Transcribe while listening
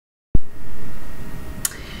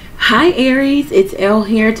Hi Aries, it's Elle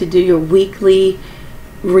here to do your weekly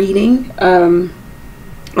reading. I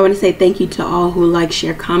want to say thank you to all who like,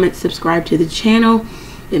 share, comment, subscribe to the channel.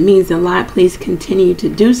 It means a lot. Please continue to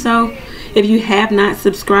do so. If you have not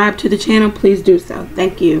subscribed to the channel, please do so.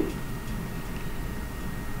 Thank you.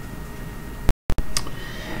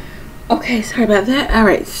 Okay, sorry about that. All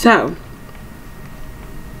right, so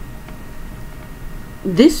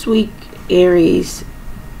this week, Aries,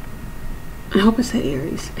 I hope I said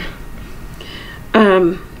Aries.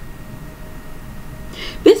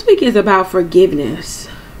 This week is about forgiveness.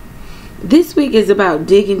 This week is about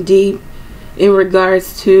digging deep in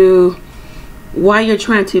regards to why you're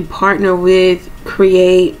trying to partner with,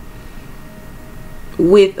 create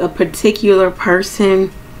with a particular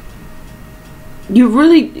person. You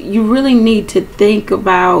really need to think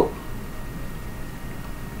about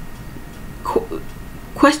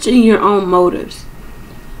questioning your own motives,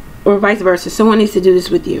 or vice versa. Someone needs to do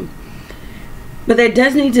this with you. But there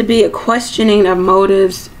does need to be a questioning of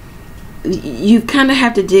motives. You kind of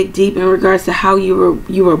have to dig deep in regards to how you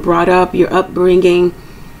were brought up, your upbringing.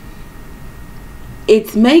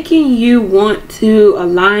 It's making you want to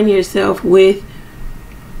align yourself with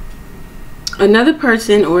another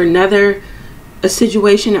person or a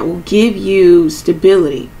situation that will give you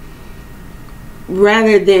stability,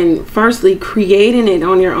 rather than firstly creating it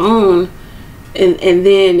on your own and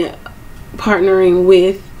then partnering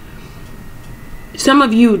with. Some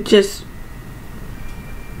of you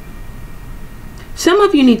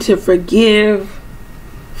need to forgive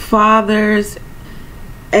fathers,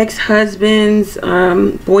 ex-husbands,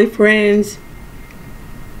 boyfriends.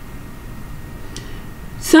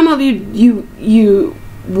 Some of you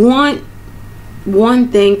want one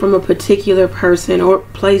thing from a particular person or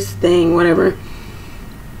place, thing, whatever,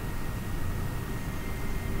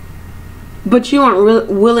 but you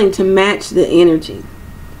aren't willing to match the energy.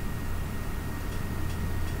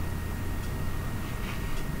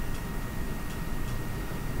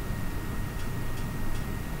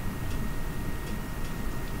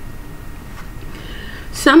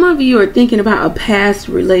 Some of you are thinking about a past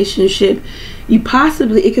relationship.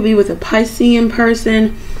 It could be with a Piscean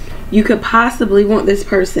person. You could possibly want this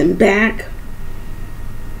person back.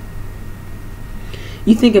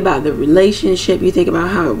 You think about the relationship. You think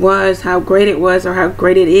about how it was, how great it was, or how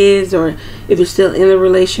great it is, or if you're still in the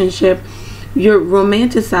relationship. You're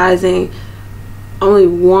romanticizing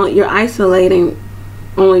you're isolating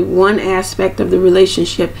only one aspect of the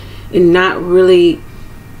relationship and not really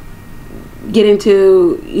get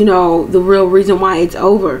into, the real reason why it's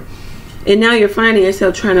over. And now you're finding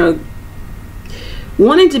yourself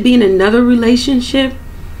wanting to be in another relationship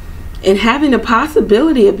and having the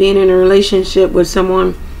possibility of being in a relationship with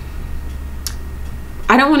someone.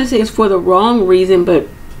 I don't want to say it's for the wrong reason, but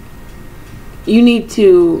you need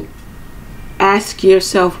to ask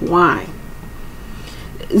yourself why.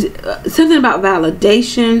 Something about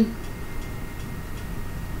validation.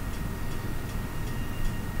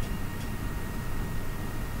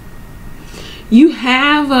 You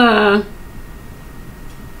have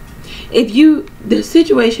the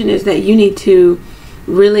situation is that you need to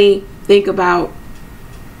really think about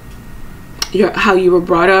how you were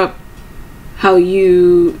brought up, how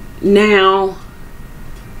you now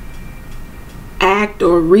act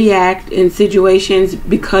or react in situations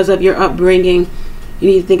because of your upbringing.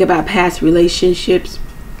 You need to think about past relationships.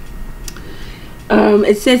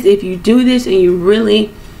 It says if you do this and you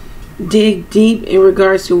really dig deep in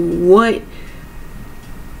regards to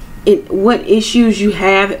what issues you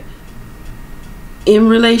have in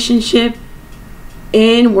relationship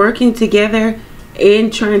and working together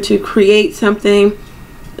and trying to create something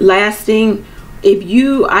lasting, if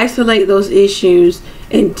you isolate those issues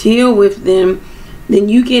and deal with them, then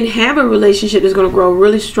you can have a relationship that's going to grow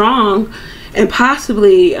really strong, and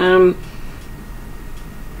possibly you're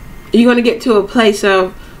going to get to a place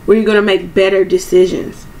of where you're going to make better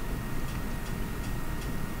decisions.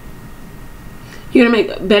 You're going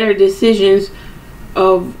to make better decisions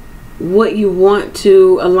of what you want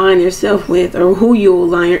to align yourself with, or who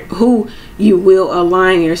you will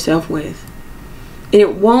align yourself with. And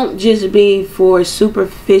it won't just be for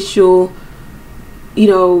superficial,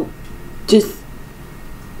 just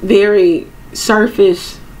very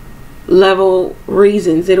surface level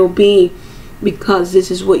reasons. It'll be because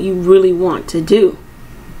this is what you really want to do.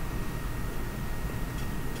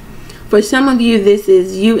 For some of you, this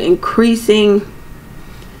is you increasing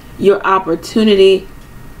your opportunity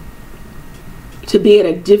to be at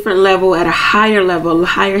a different level, at a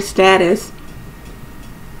higher status.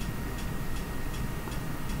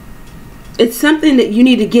 It's something that you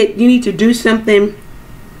need to do something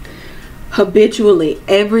habitually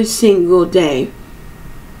every single day.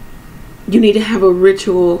 You need to have a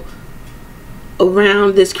ritual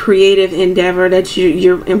around this creative endeavor that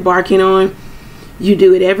you're embarking on. You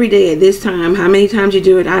do it every day at this time. How many times you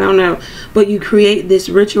do it, I don't know. But you create this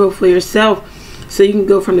ritual for yourself so you can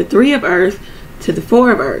go from the 3 of earth to the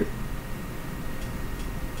 4 of earth.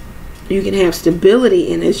 You can have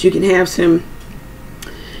stability in this. You can have some,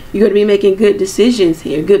 you're going to be making good decisions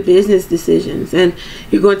here, good business decisions. And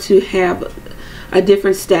you're going to have a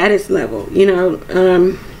different status level, you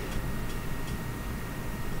know.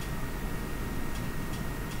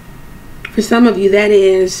 For some of you, that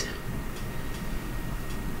is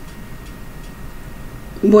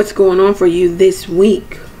what's going on for you this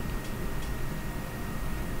week.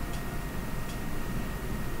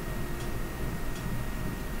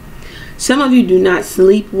 Some of you do not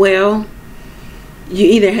sleep well. You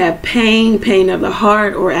either have pain of the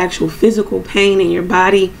heart, or actual physical pain in your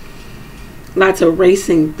body. Lots of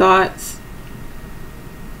racing thoughts.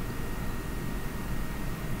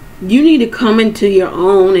 You need to come into your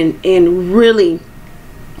own and really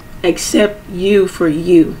accept you for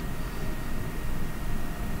you.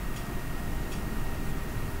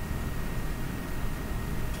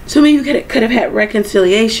 Some of you could have had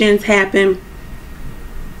reconciliations happen.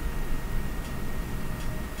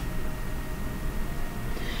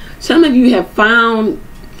 Some of you have found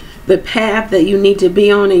the path that you need to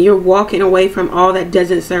be on, and you're walking away from all that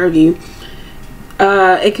doesn't serve you.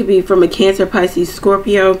 It could be from a Cancer, Pisces,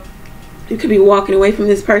 Scorpio. You could be walking away from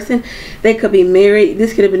this person. They could be married.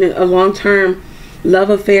 This could have been a long-term love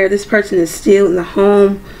affair. This person is still in the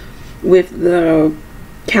home with the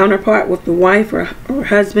counterpart, with the wife or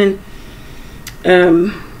husband.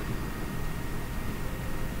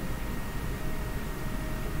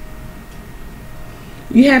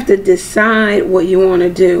 You have to decide what you want to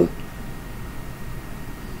do.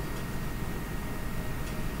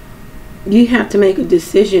 You have to make a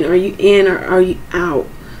decision. Are you in or are you out?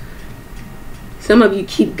 Some of you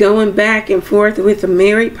keep going back and forth with a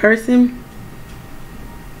married person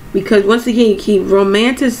because, once again, you keep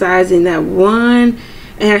romanticizing that one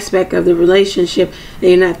aspect of the relationship, and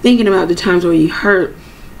you're not thinking about the times where you hurt,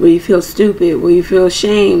 where you feel stupid, where you feel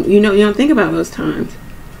shame. You know, you don't think about those times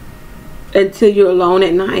until you're alone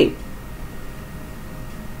at night.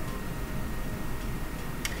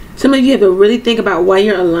 Some of you have to really think about why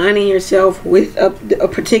you're aligning yourself with a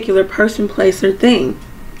particular person, place, or thing.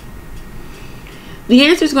 The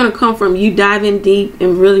answer is going to come from you diving deep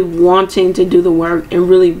and really wanting to do the work and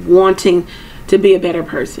really wanting to be a better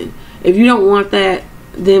person. If you don't want that,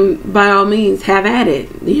 then by all means, have at it.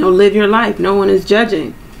 You know, live your life. No one is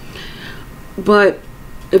judging. But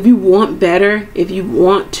if you want better, if you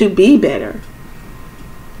want to be better,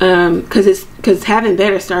 because having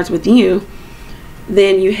better starts with you,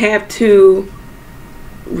 then you have to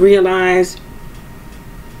realize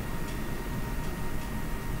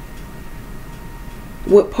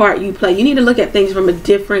what part you play. You need to look at things from a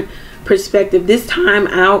different perspective. This time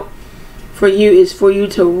out for you is for you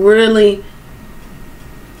to really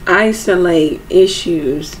isolate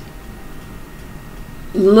issues.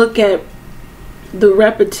 Look at the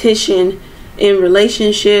repetition in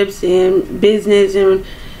relationships, in business, and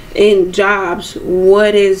in jobs.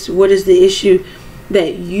 What is the issue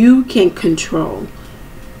that you can control?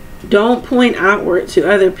 Don't point outward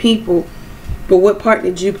to other people, but what part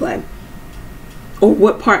did you play? Or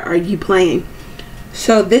what part are you playing?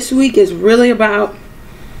 So this week is really about,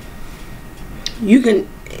 you can,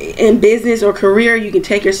 in business or career, you can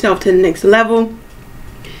take yourself to the next level.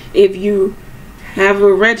 If you have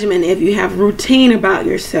a regimen, if you have routine about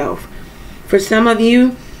yourself. For some of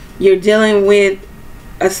you, you're dealing with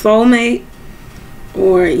a soulmate,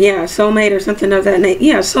 or a soulmate or something of that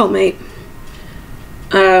nature. Soulmate.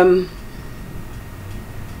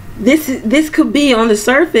 This could be on the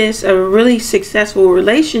surface a really successful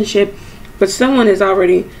relationship, but someone has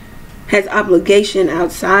obligation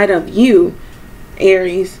outside of you,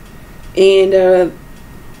 Aries, and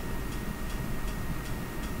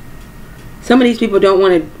some of these people don't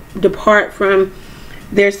want to depart from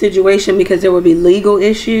their situation because there will be legal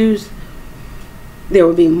issues, there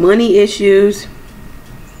will be money issues.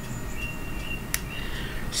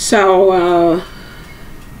 So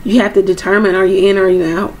you have to determine, are you in or are you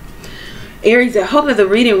out? Aries, I hope that the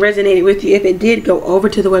reading resonated with you. If it did, go over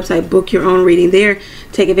to the website, book your own reading there.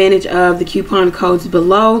 Take advantage of the coupon codes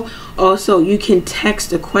below. Also, you can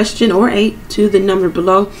text a question or 8 to the number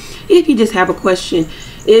below. If you just have a question,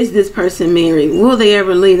 is this person married? Will they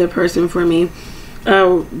ever leave the person for me?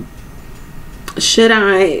 Should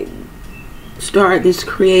I start this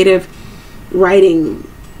creative writing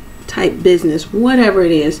type business? Whatever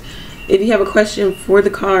it is. If you have a question for the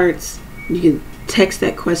cards, you can text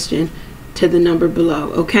that question to the number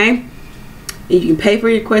below, okay? You can pay for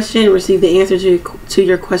your question and receive the answer to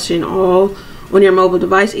your question all on your mobile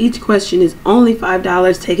device. Each question is only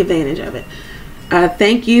 $5. Take advantage of it.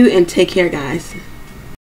 Thank you and take care, guys.